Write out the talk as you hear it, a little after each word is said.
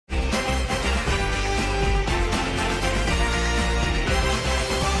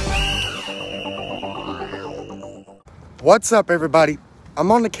What's up, everybody?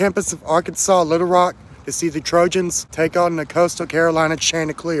 I'm on the campus of Arkansas Little Rock to see the Trojans take on the Coastal Carolina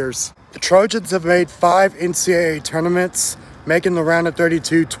Chanticleers. The Trojans have made 5 NCAA tournaments, making the round of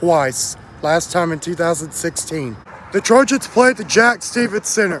 32 twice, last time in 2016. The Trojans play at the Jack Stevens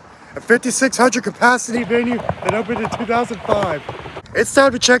Center, a 5,600 capacity venue that opened in 2005. It's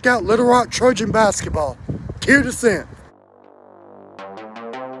time to check out Little Rock Trojan basketball. Cue descent.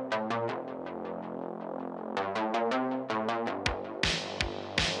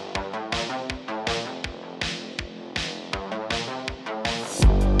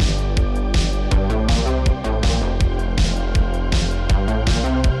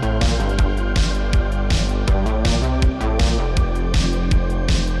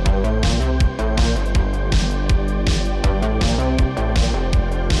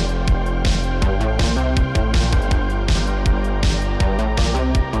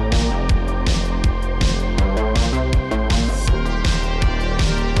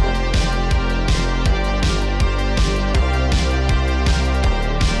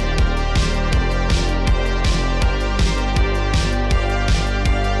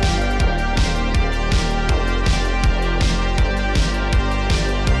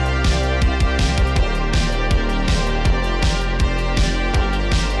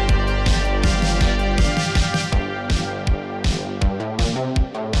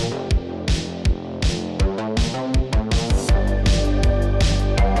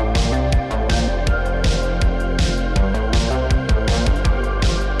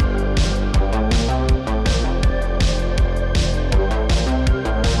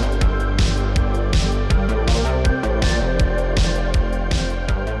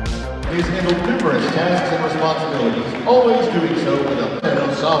 He's handled numerous tasks and responsibilities, always doing so with a pen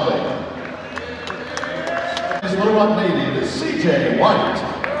on solid. His Little Rock native is C.J. White.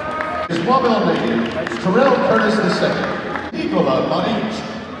 His Wabell native, Terrell Curtis II, Nicola Monich.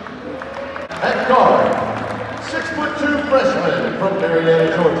 At guard, 6'2" freshman from Marietta,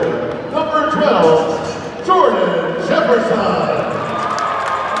 Georgia, number 12, Jordan Jefferson.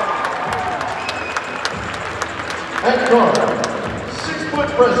 At guard,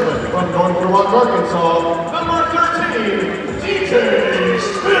 freshman from North Little Rock, Arkansas, number 13, DJ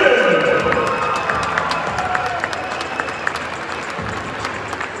Smith.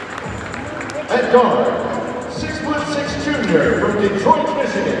 At guard, 6'6" junior from Detroit,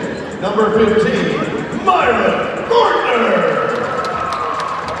 Michigan, number 15, Myron Gardner.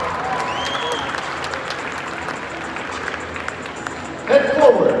 At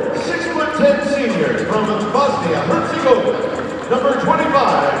forward, 6'10" senior from Bosnia-Herzegovina, number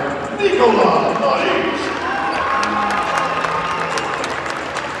 25, Nicola Monich.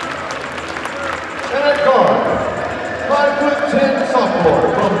 And at guard, 5'10" sophomore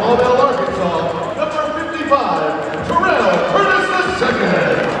from Wabell, Arkansas, number 55, Terrell Curtis II.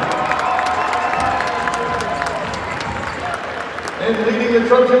 And leading the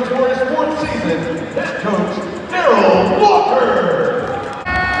Trojans for his 4th season, head coach Darryl Walker.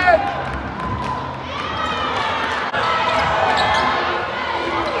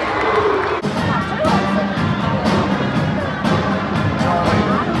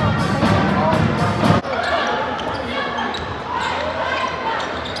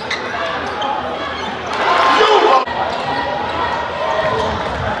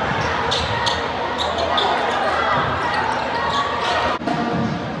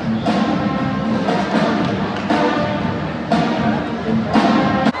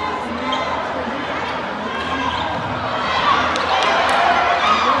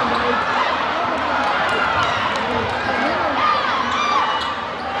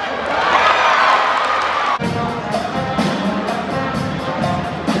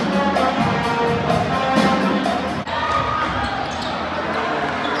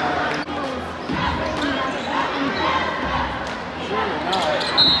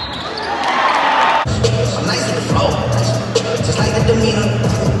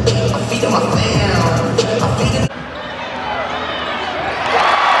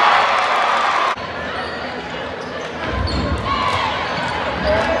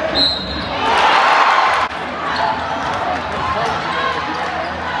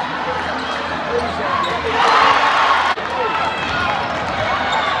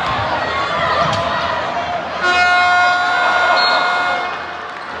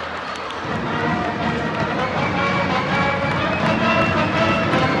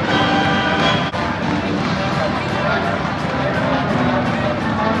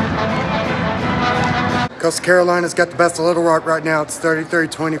 Coastal Carolina's got the best of Little Rock right now. It's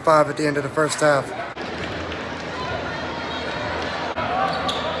 33-25 at the end of the first half.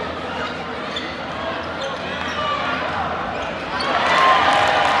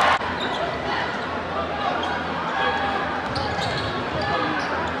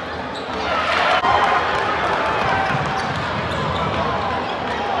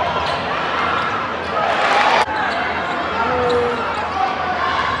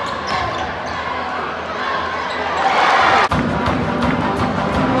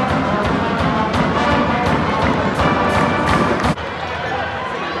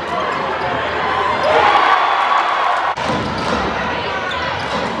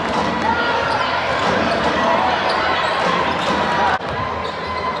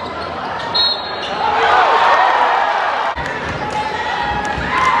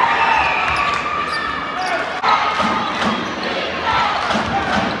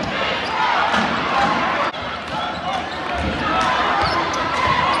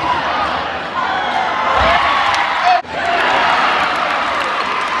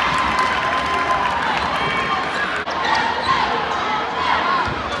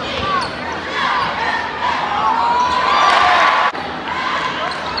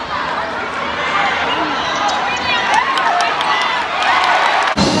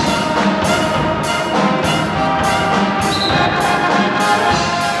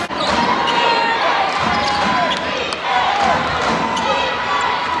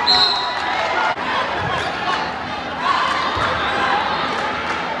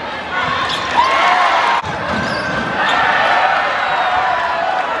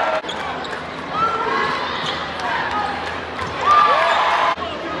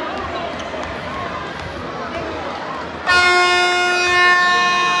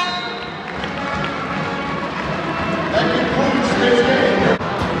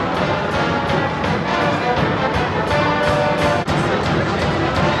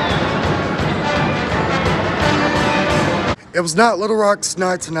 It was not Little Rock's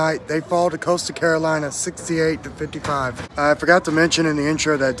night tonight. They fall to Coastal Carolina 68-55. I forgot to mention in the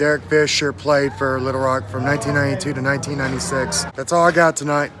intro that Derek Fisher played for Little Rock from 1992 to 1996. That's all I got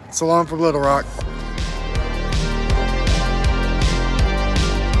tonight. So long from Little Rock.